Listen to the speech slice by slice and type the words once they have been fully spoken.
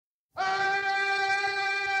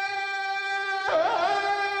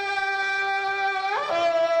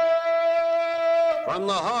From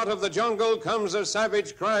the heart of the jungle comes a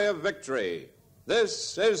savage cry of victory.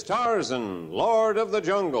 This is Tarzan, Lord of the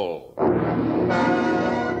Jungle.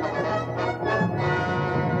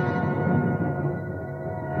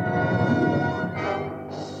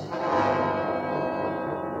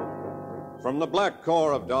 From the black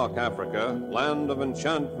core of dark Africa, land of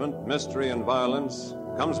enchantment, mystery, and violence,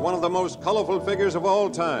 comes one of the most colorful figures of all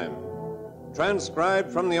time, transcribed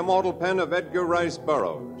from the immortal pen of Edgar Rice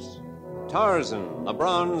Burroughs. Tarzan, the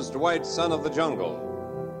bronzed white son of the jungle.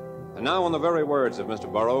 And now, in the very words of Mr.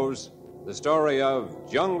 Burroughs, the story of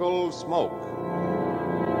Jungle Smoke.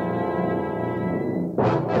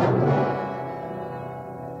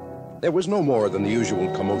 There was no more than the usual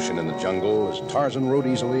commotion in the jungle as Tarzan rode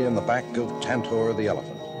easily in the back of Tantor the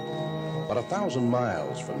elephant. But 1,000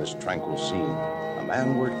 miles from this tranquil scene, a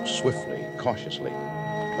man worked swiftly, cautiously,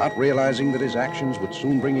 not realizing that his actions would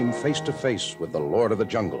soon bring him face to face with the Lord of the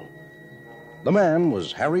Jungle. The man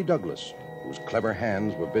was Harry Douglas, whose clever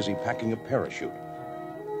hands were busy packing a parachute.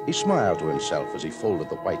 He smiled to himself as he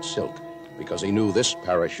folded the white silk, because he knew this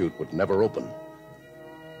parachute would never open.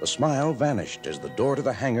 The smile vanished as the door to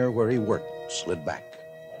the hangar where he worked slid back.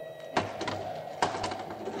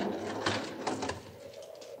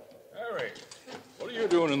 Harry, what are you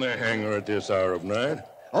doing in the hangar at this hour of night?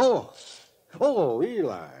 Oh, Eli.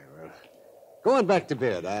 Well, go on back to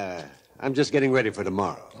bed. I'm just getting ready for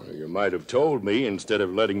tomorrow. Well, you might have told me instead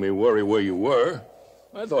of letting me worry where you were.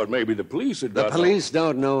 I thought maybe the police had The police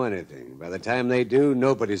don't know anything. By the time they do,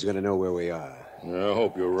 nobody's going to know where we are. I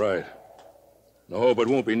hope you're right. I hope it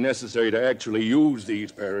won't be necessary to actually use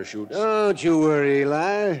these parachutes. Don't you worry,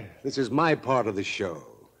 Eli. This is my part of the show.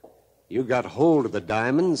 You got hold of the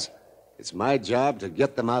diamonds. It's my job to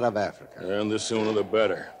get them out of Africa. And the sooner the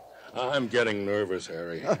better. I'm getting nervous,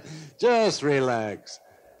 Harry. Just relax.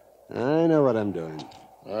 I know what I'm doing.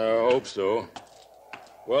 I hope so.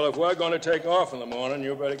 Well, if we're going to take off in the morning,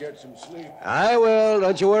 you better get some sleep. I will.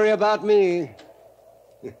 Don't you worry about me.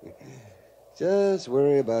 Just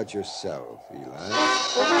worry about yourself, Eli.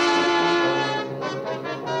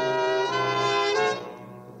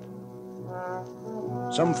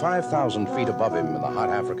 Some 5,000 feet above him in the hot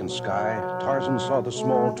African sky, Tarzan saw the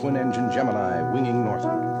small twin-engine Gemini winging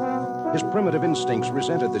northward. His primitive instincts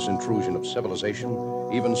resented this intrusion of civilization,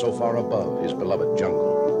 even so far above his beloved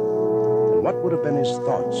jungle. And what would have been his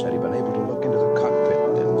thoughts had he been able to look into the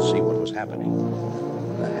cockpit and see what was happening?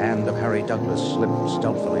 The hand of Harry Douglas slipped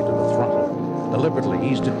stealthily to the throttle,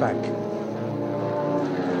 deliberately eased it back.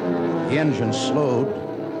 The engine slowed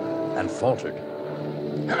and faltered.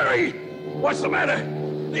 Harry, what's the matter?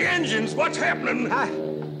 The engines, what's happening?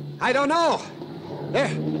 I don't know.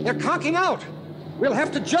 They're conking out. We'll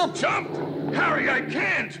have to jump. Jump! Harry, I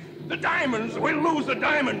can't! The diamonds! We'll lose the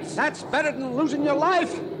diamonds! That's better than losing your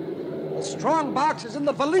life. The strong box is in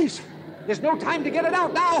the valise. There's no time to get it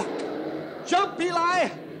out now. Jump, Eli!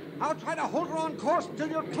 I'll try to hold her on course until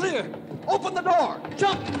you're clear. Open the door.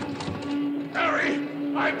 Jump! Harry,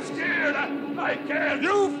 I'm scared. I can't.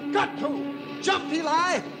 You've got to. Jump,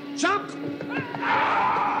 Eli! Jump!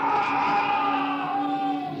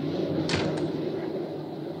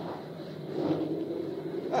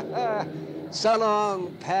 So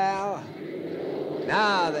long, pal.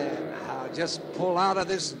 Now then, I'll just pull out of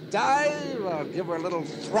this dive. I'll give her a little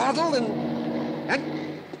throttle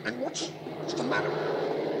And what's the matter?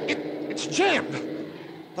 It's jammed.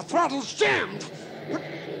 The throttle's jammed.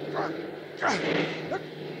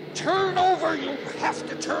 Turn over. You have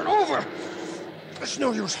to turn over. It's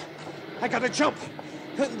no use. I gotta jump.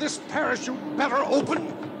 And this parachute better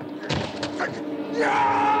open.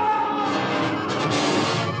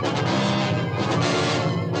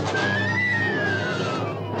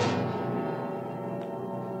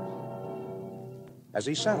 As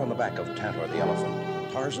he sat on the back of Tantor the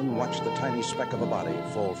elephant, Tarzan watched the tiny speck of a body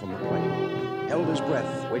fall from the plane, held his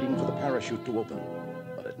breath, waiting for the parachute to open.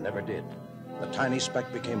 But it never did. The tiny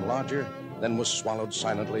speck became larger, then was swallowed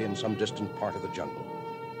silently in some distant part of the jungle.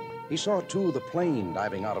 He saw, too, the plane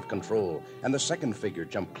diving out of control, and the second figure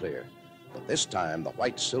jump clear. But this time, the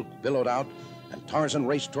white silk billowed out, and Tarzan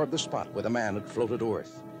raced toward the spot where the man had floated to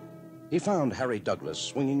earth. He found Harry Douglas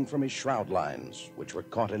swinging from his shroud lines, which were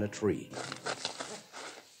caught in a tree.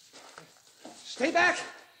 Stay back.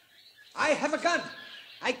 I have a gun.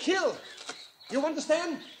 I kill. You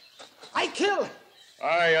understand? I kill.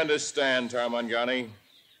 I understand, Tarmangani.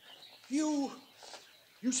 You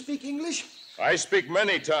speak English? I speak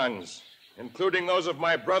many tongues, including those of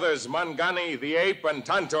my brothers Mangani, the ape, and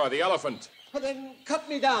Tantor, the elephant. Well, then cut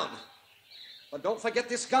me down. But don't forget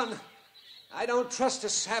this gun. I don't trust a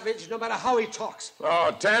savage, no matter how he talks.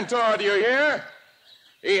 Oh, Tantor, do you hear?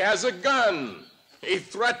 He has a gun. He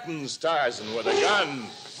threatens Tarzan with a gun.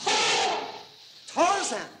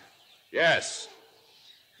 Tarzan! Yes.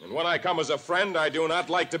 And when I come as a friend, I do not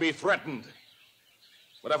like to be threatened.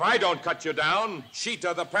 But if I don't cut you down,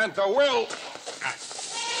 Sheeta the panther will.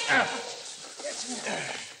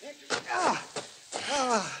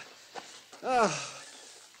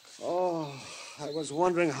 Oh, I was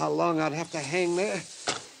wondering how long I'd have to hang there.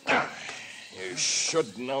 You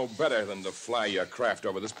should know better than to fly your craft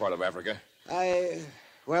over this part of Africa.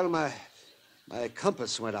 Well, my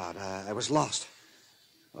compass went out. I was lost.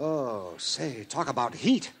 Oh, say, talk about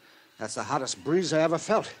heat. That's the hottest breeze I ever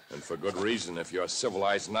felt. And for good reason, if your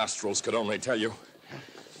civilized nostrils could only tell you.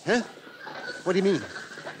 Huh? What do you mean?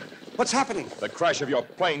 What's happening? The crash of your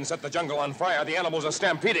plane set the jungle on fire. The animals are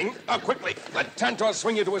stampeding. Quickly, let Tantor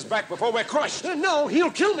swing you to his back before we're crushed. No, he'll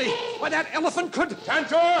kill me. Why, that elephant could...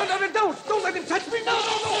 Tantor! No, don't let him touch me. No.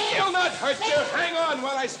 He'll not hurt you. Hang on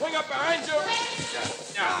while I swing up behind you.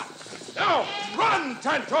 Now, run,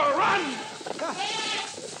 Tantor, run!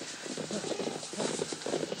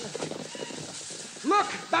 Look,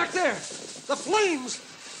 back there. The flames.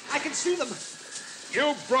 I can see them.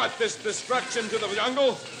 You brought this destruction to the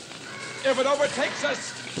jungle. If it overtakes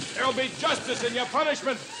us, there'll be justice in your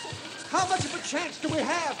punishment. How much of a chance do we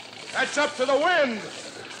have? That's up to the wind.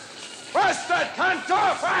 Faster,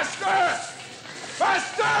 Tantor, faster!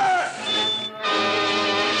 Faster!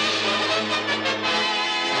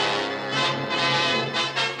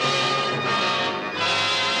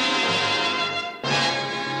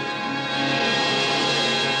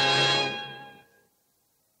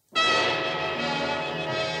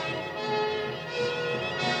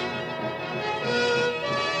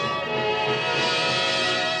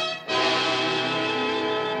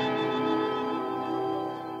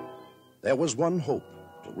 There was one hope: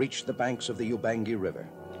 to reach the banks of the Ubangi River.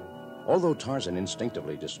 Although Tarzan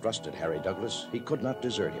instinctively distrusted Harry Douglas, he could not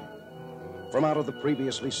desert him. From out of the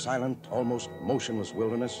previously silent, almost motionless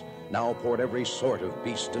wilderness now poured every sort of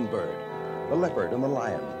beast and bird: the leopard and the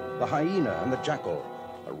lion, the hyena and the jackal,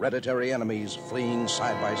 hereditary enemies fleeing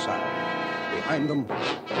side by side. Behind them,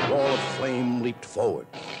 a wall of flame leaped forward.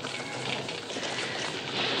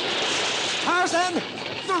 Tarzan!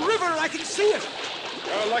 The river! I can see it!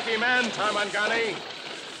 You're a lucky man, Tarmangani.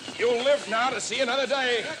 You'll live now to see another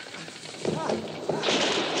day.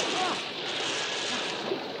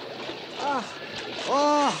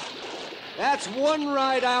 Oh, that's one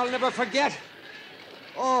ride I'll never forget.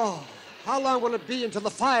 Oh, how long will it be until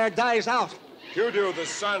the fire dies out? Kudu, the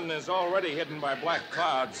sun is already hidden by black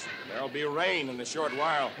clouds. There'll be rain in a short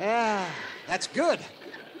while. Yeah, that's good.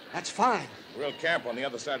 That's fine. We'll camp on the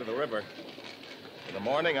other side of the river. In the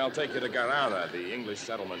morning, I'll take you to Garara, the English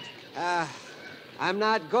settlement. I'm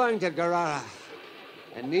not going to Garara,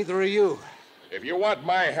 and neither are you. If you want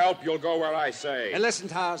my help, you'll go where I say. Hey, listen,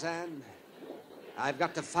 Tarzan. I've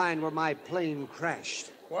got to find where my plane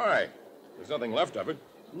crashed. Why? There's nothing left of it.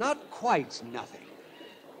 Not quite nothing.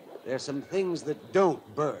 There's some things that don't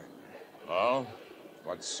burn. Oh?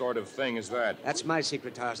 What sort of thing is that? That's my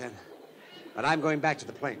secret, Tarzan. But I'm going back to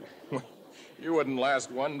the plane. You wouldn't last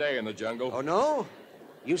one day in the jungle. Oh, no?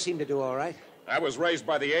 You seem to do all right. I was raised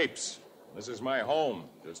by the apes. This is my home,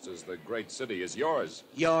 just as the great city is yours.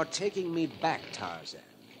 You're taking me back, Tarzan.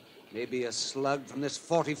 Maybe a slug from this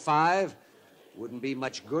 45 wouldn't be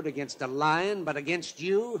much good against a lion, but against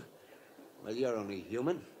you? Well, you're only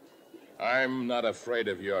human. I'm not afraid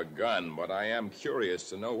of your gun, but I am curious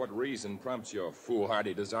to know what reason prompts your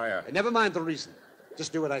foolhardy desire. Never mind the reason.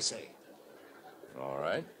 Just do what I say. All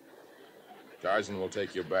right. Tarzan will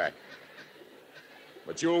take you back.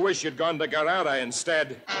 But you'll wish you'd gone to Garara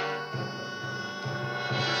instead.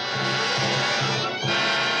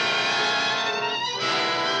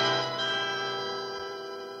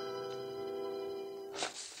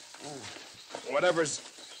 Whatever's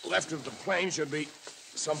left of the plane should be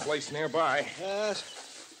someplace nearby. Yes,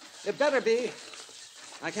 it better be.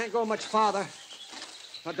 I can't go much farther.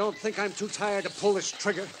 I don't think I'm too tired to pull this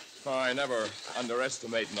trigger. Oh, I never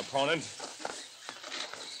underestimate an opponent.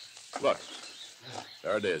 Look,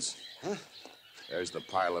 there it is. Huh? There's the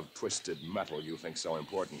pile of twisted metal you think so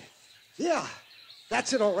important. Yeah,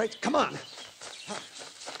 that's it, all right. Come on.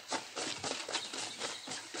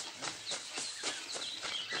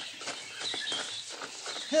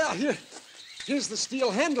 Yeah, here's the steel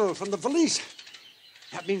handle from the valise.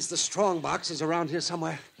 That means the strong box is around here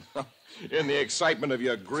somewhere. In the excitement of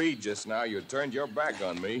your greed just now, you turned your back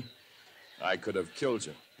on me. I could have killed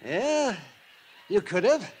you. Yeah, you could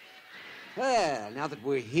have. Well, now that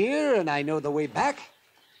we're here and I know the way back,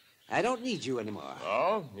 I don't need you anymore.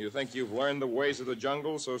 Oh? You think you've learned the ways of the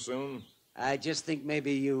jungle so soon? I just think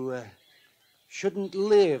maybe you shouldn't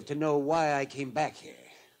live to know why I came back here.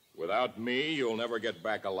 Without me, you'll never get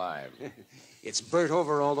back alive. It's burnt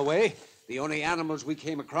over all the way. The only animals we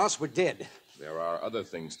came across were dead. There are other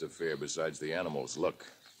things to fear besides the animals. Look,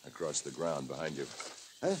 across the ground behind you.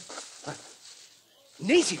 Huh?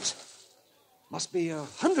 Natives. Must be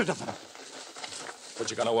 100 of them.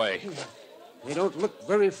 Put your gun away. They don't look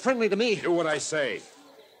very friendly to me. Do what I say.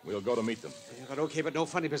 We'll go to meet them. But okay, but no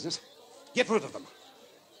funny business. Get rid of them.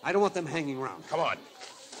 I don't want them hanging around. Come on.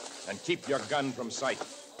 And keep your gun from sight.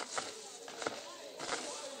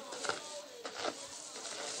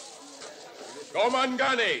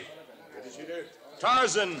 Gomangani!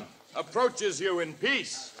 Tarzan approaches you in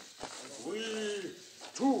peace. We,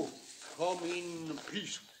 too, come in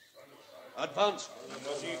peace. Advance.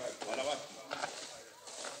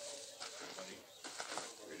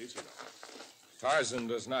 Tarzan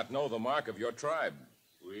does not know the mark of your tribe.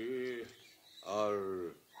 We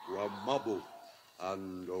are Wamabo,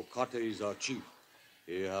 and Okate is our chief.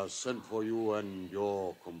 He has sent for you and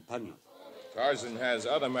your companion. Tarzan has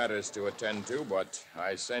other matters to attend to, but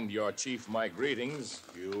I send your chief my greetings.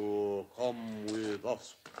 You come with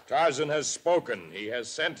us. Tarzan has spoken. He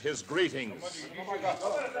has sent his greetings.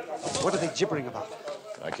 What are they gibbering about?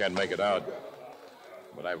 I can't make it out.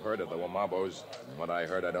 But I've heard of the Wamabos, and what I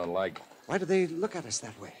heard I don't like. Why do they look at us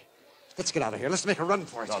that way? Let's get out of here. Let's make a run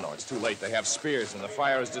for it. No, it's too late. They have spears, and the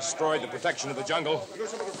fire has destroyed the protection of the jungle.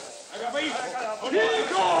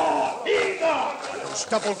 Those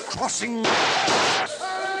double-crossing...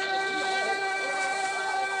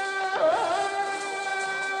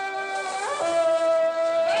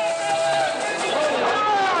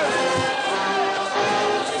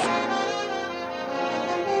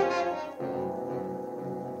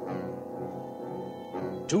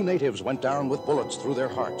 Two natives went down with bullets through their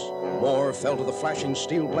hearts. More fell to the flashing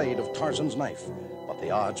steel blade of Tarzan's knife, but the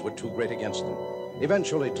odds were too great against them.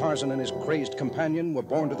 Eventually, Tarzan and his crazed companion were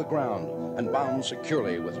borne to the ground and bound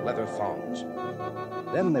securely with leather thongs.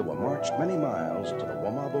 Then they were marched many miles to the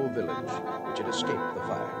Wamabo village, which had escaped the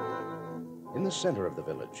fire. In the center of the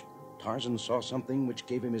village, Tarzan saw something which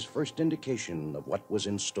gave him his first indication of what was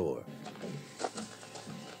in store.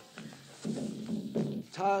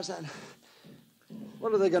 Tarzan,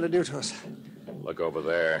 what are they going to do to us? Look over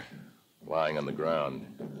there, lying on the ground.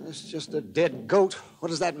 It's just a dead goat. What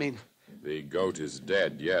does that mean? The goat is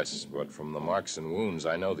dead, yes, but from the marks and wounds,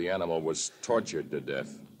 I know the animal was tortured to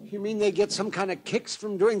death. You mean they get some kind of kicks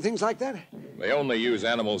from doing things like that? They only use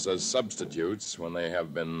animals as substitutes when they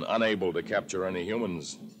have been unable to capture any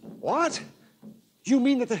humans. What? You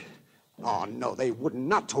mean that they... Oh, no, they wouldn't.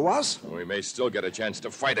 Not to us. We may still get a chance to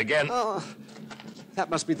fight again. Oh, that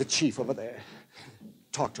must be the chief over there.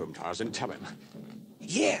 Talk to him, Tarzan. Tell him.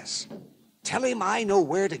 Yes. Tell him I know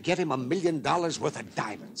where to get him $1 million worth of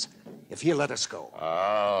diamonds, if he'll let us go.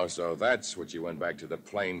 Oh, so that's what you went back to the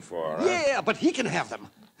plane for, huh? Yeah, but he can have them.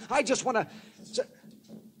 I just want to...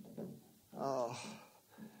 Oh.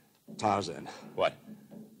 Tarzan. What?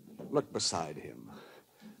 Look beside him.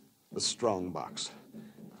 The strong box.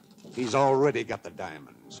 He's already got the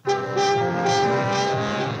diamonds.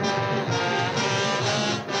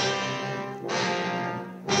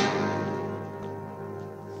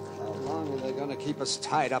 To keep us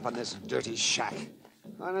tied up in this dirty shack.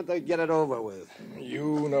 Why don't they get it over with?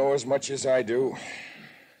 You know as much as I do.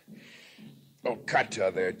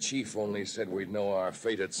 Okata, their chief, only said we'd know our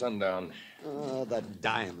fate at sundown. Oh, the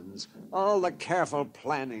diamonds. All the careful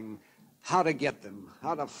planning. How to get them.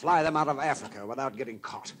 How to fly them out of Africa without getting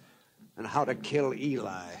caught. And how to kill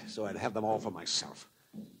Eli so I'd have them all for myself.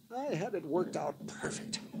 I had it worked out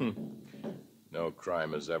perfect. No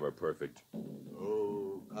crime is ever perfect.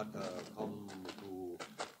 Oh, Kata, come to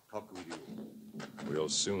talk with you. We'll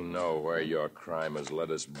soon know where your crime has led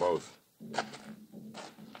us both.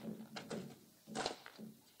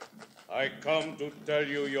 I come to tell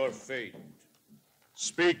you your fate.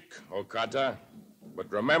 Speak, Okata. But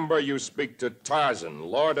remember you speak to Tarzan,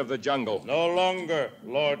 Lord of the Jungle. No longer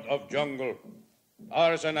Lord of Jungle.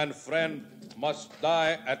 Tarzan and friend must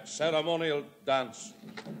die at ceremonial dance.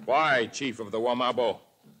 Why, Chief of the Wamabo?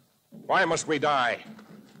 Why must we die?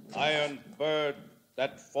 Iron bird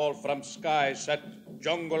that fall from sky set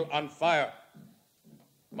jungle on fire.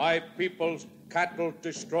 My people's cattle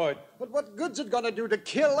destroyed. But what good's it gonna do to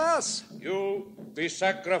kill us? You be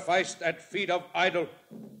sacrificed at feet of idol.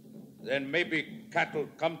 Then maybe cattle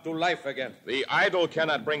come to life again. The idol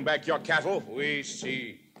cannot bring back your cattle. We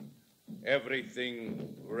see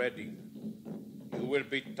everything ready. You will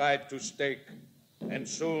be tied to stake, and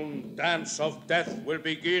soon dance of death will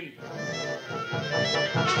begin.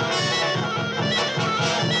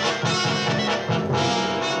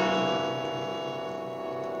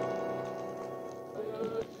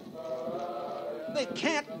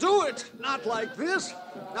 it. Not like this.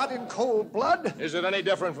 Not in cold blood. Is it any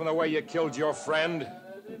different from the way you killed your friend?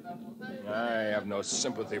 I have no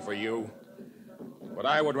sympathy for you. But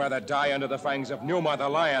I would rather die under the fangs of Numa the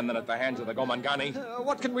lion than at the hands of the Gomangani.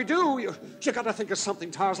 What can we do? You gotta think of something,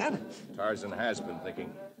 Tarzan. Tarzan has been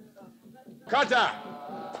thinking. Kata!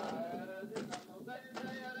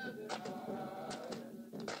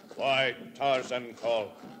 Why, Tarzan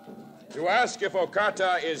call? To ask if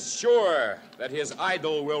Okata is sure that his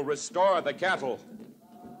idol will restore the cattle.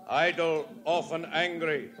 Idol often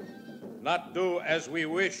angry, not do as we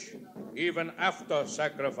wish, even after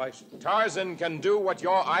sacrifice. Tarzan can do what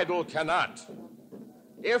your idol cannot.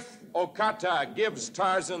 If Okata gives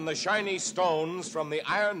Tarzan the shiny stones from the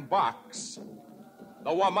iron box,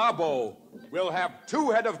 the Wamabo will have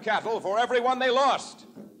 2 head of cattle for every one they lost.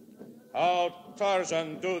 How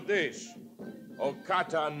Tarzan do this?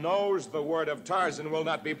 Okata knows the word of Tarzan will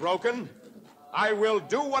not be broken. I will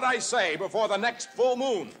do what I say before the next full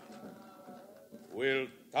moon. Will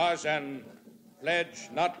Tarzan pledge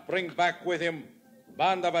not bring back with him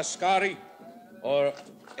Band of Askari or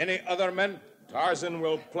any other men? Tarzan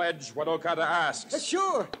will pledge what Okata asks.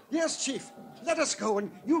 Sure. Yes, Chief. Let us go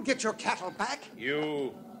and you'll get your cattle back.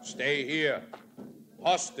 You stay here,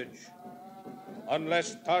 hostage,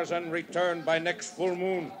 unless Tarzan return by next full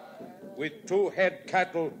moon with 2 head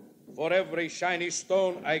cattle for every shiny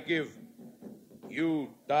stone I give. You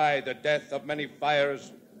die the death of many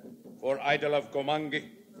fires for idol of Gomangi.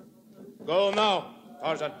 Go now,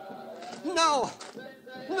 Tarzan. No.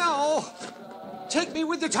 No. Take me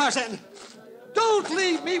with you, Tarzan. Don't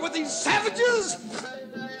leave me with these savages.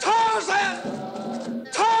 Tarzan!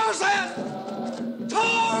 Tarzan!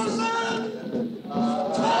 Tarzan!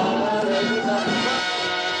 Tarzan!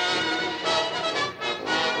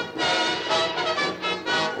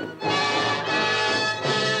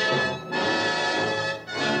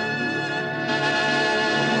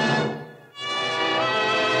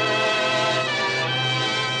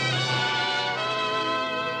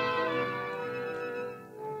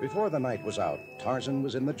 Before the night was out, Tarzan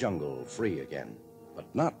was in the jungle, free again, but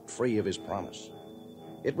not free of his promise.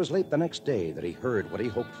 It was late the next day that he heard what he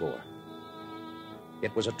hoped for.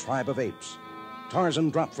 It was a tribe of apes. Tarzan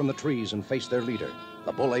dropped from the trees and faced their leader.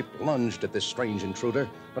 The bull ape lunged at this strange intruder,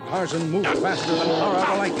 but Tarzan moved faster than Kara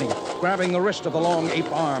the lightning, grabbing the wrist of the long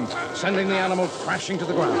ape arm, sending the animal crashing to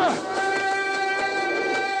the ground.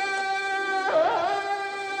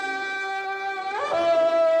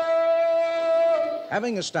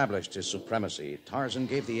 Having established his supremacy, Tarzan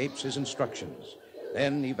gave the apes his instructions.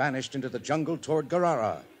 Then he vanished into the jungle toward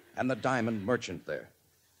Garara and the diamond merchant there.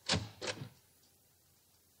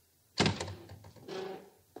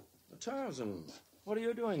 Tarzan, what are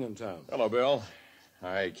you doing in town? Hello, Bill.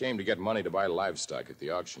 I came to get money to buy livestock at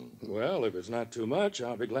the auction. Well, if it's not too much,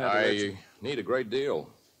 I'll be glad to let you... I need a great deal,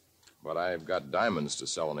 but I've got diamonds to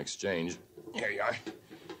sell in exchange. Here you are.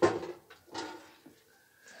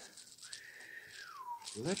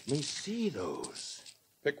 Let me see those.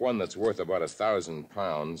 Pick one that's worth about 1,000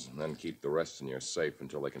 pounds, and then keep the rest in your safe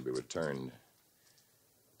until they can be returned.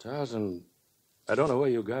 Tarzan, I don't know where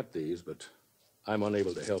you got these, but I'm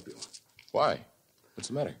unable to help you. Why? What's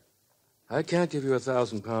the matter? I can't give you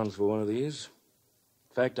 1,000 pounds for one of these.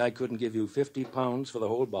 In fact, I couldn't give you 50 pounds for the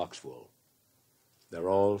whole box full. They're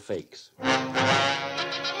all fakes.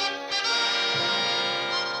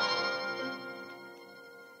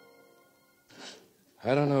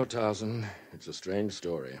 I don't know, Tarzan. It's a strange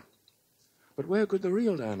story. But where could the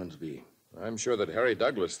real diamonds be? I'm sure that Harry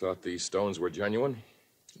Douglas thought these stones were genuine.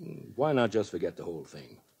 Why not just forget the whole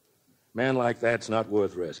thing? Man like that's not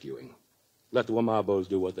worth rescuing. Let the Wamabos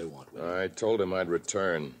do what they want with him. I told him I'd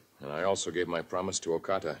return, and I also gave my promise to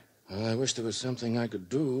Okata. I wish there was something I could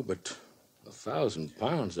do, but 1,000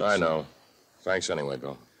 pounds... I know. Thanks anyway,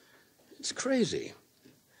 Bill. It's crazy.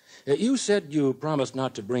 You said you promised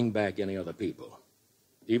not to bring back any other people.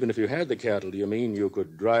 Even if you had the cattle, do you mean you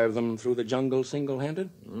could drive them through the jungle single-handed?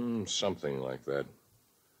 Something like that.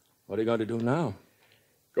 What are you going to do now?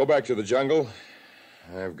 Go back to the jungle.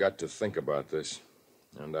 I've got to think about this.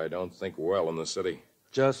 And I don't think well in the city.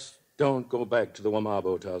 Just don't go back to the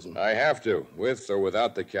Wamabo, Tarzan. I have to, with or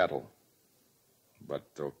without the cattle.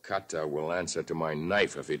 But Okata will answer to my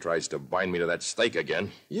knife if he tries to bind me to that stake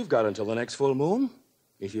again. You've got until the next full moon.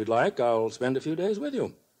 If you'd like, I'll spend a few days with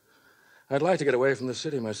you. I'd like to get away from the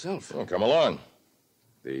city myself. Well, come along.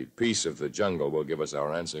 The peace of the jungle will give us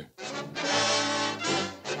our answer.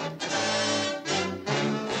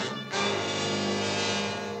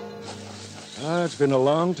 It's been a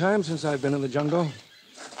long time since I've been in the jungle.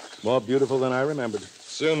 More beautiful than I remembered.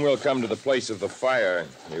 Soon we'll come to the place of the fire.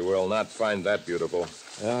 You will not find that beautiful.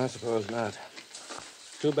 I suppose not.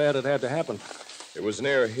 Too bad it had to happen. It was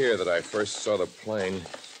near here that I first saw the plane.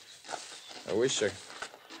 I wish I...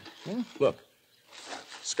 Look.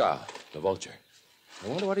 Ska, the vulture. I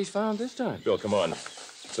wonder what he's found this time. Bill, come on.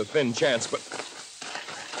 It's a thin chance, but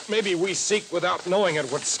maybe we seek without knowing it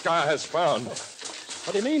what Ska has found.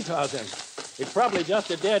 What do you mean, Tarzan? It's probably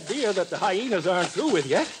just a dead deer that the hyenas aren't through with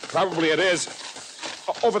yet. Probably it is.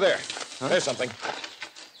 Over there. Huh? There's something.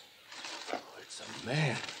 Oh, it's a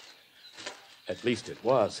man. At least it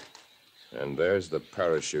was. And there's the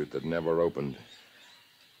parachute that never opened.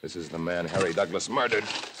 This is the man Harry Douglas murdered.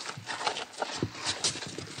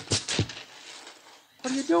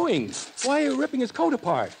 What are you doing? Why are you ripping his coat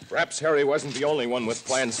apart? Perhaps Harry wasn't the only one with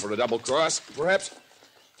plans for a double cross. Perhaps...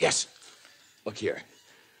 Yes. Look here.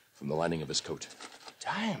 From the lining of his coat.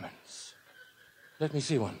 Diamonds. Let me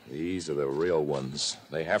see one. These are the real ones.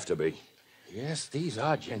 They have to be. Yes, these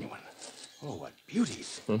are genuine. Oh, what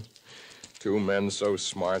beauties. Two men so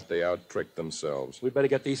smart they out-tricked themselves. We'd better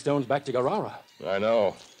get these stones back to Garara. I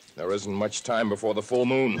know. There isn't much time before the full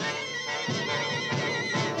moon.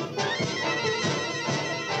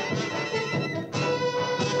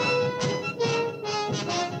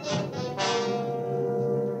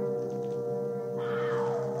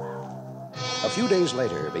 A few days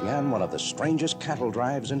later began one of the strangest cattle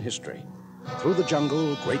drives in history. Through the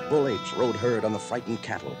jungle, great bull apes rode herd on the frightened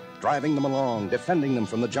cattle, driving them along, defending them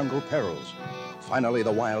from the jungle perils. Finally,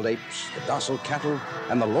 the wild apes, the docile cattle,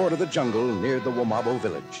 and the lord of the jungle neared the Wamabo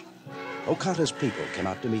village. Okata's people came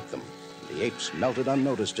out to meet them, and the apes melted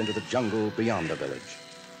unnoticed into the jungle beyond the village.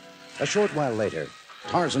 A short while later,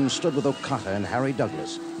 Tarzan stood with Okata and Harry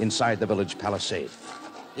Douglas inside the village palisade.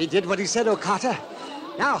 He did what he said, Okata.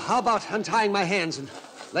 Now, how about untying my hands and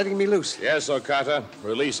letting me loose? Yes, Okata.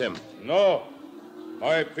 Release him. No.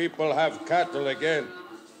 My people have cattle again.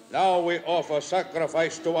 Now we offer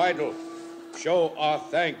sacrifice to idol. Show our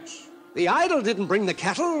thanks. The idol didn't bring the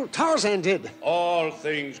cattle. Tarzan did. All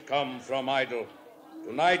things come from idol.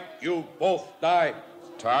 Tonight you both die.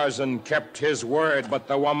 Tarzan kept his word, but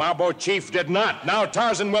the Wamabo chief did not. Now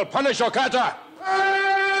Tarzan will punish Okata.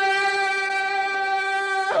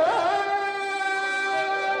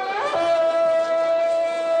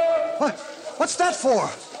 What's that for?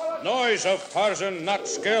 Noise of Tarzan not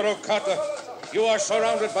scare Okata. You are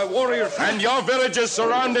surrounded by warriors. And your village is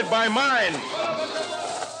surrounded by mine.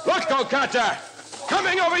 Look, Okata!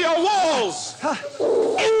 Coming over your walls!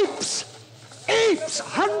 Apes! Apes!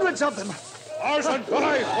 Hundreds of them! Tarzan,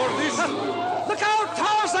 die for this! Look out,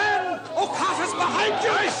 Tarzan! Okata's behind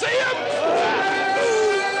you! I see him!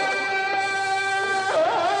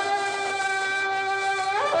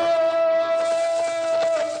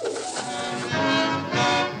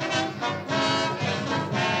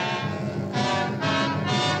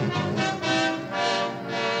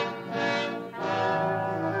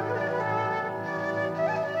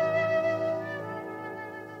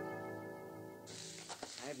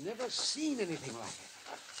 Seen anything like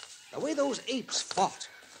it. The way those apes fought.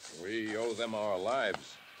 We owe them our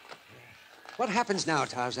lives. What happens now,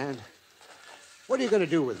 Tarzan? What are you going to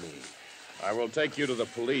do with me? I will take you to the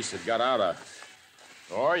police at Garara.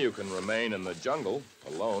 Or you can remain in the jungle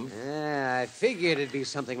alone. I figured it'd be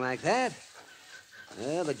something like that.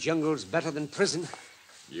 The jungle's better than prison.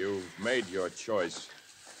 You've made your choice.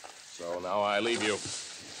 So now I leave you.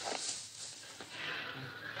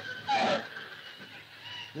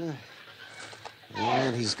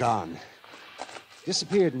 And he's gone.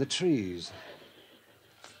 Disappeared in the trees.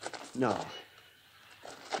 No,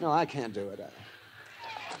 I can't do it.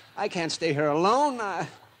 I can't stay here alone.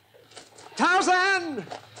 Tarzan!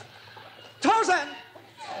 Tarzan!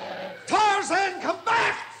 Tarzan, come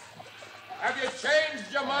back! Have you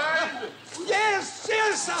changed your mind? Yes!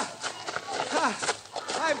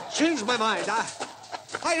 I've changed my mind.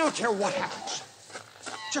 I don't care what happens.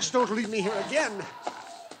 Just don't leave me here again.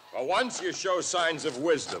 For once, you show signs of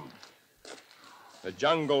wisdom. The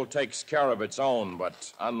jungle takes care of its own,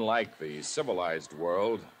 but unlike the civilized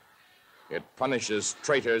world, it punishes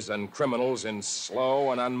traitors and criminals in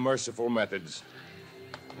slow and unmerciful methods.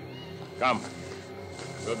 Come.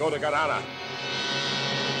 We'll go to Garana.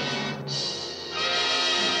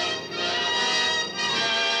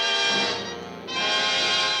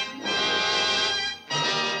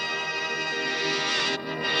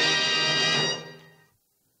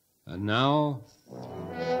 And now...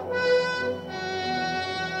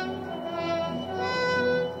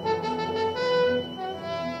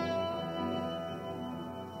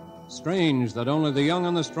 Strange that only the young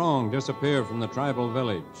and the strong disappear from the tribal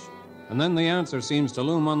village. And then the answer seems to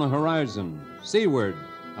loom on the horizon, seaward,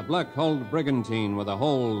 a black-hulled brigantine with a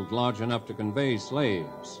hold large enough to convey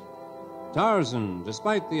slaves. Tarzan,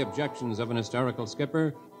 despite the objections of an hysterical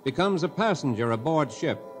skipper, becomes a passenger aboard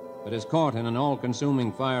ship, but is caught in an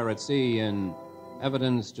all-consuming fire at sea in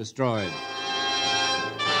Evidence Destroyed.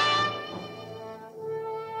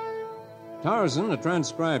 Tarzan, a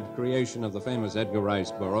transcribed creation of the famous Edgar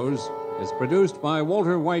Rice Burroughs, is produced by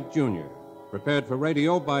Walter White, Jr., prepared for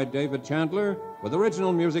radio by David Chandler, with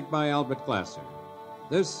original music by Albert Glasser.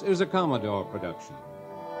 This is a Commodore production.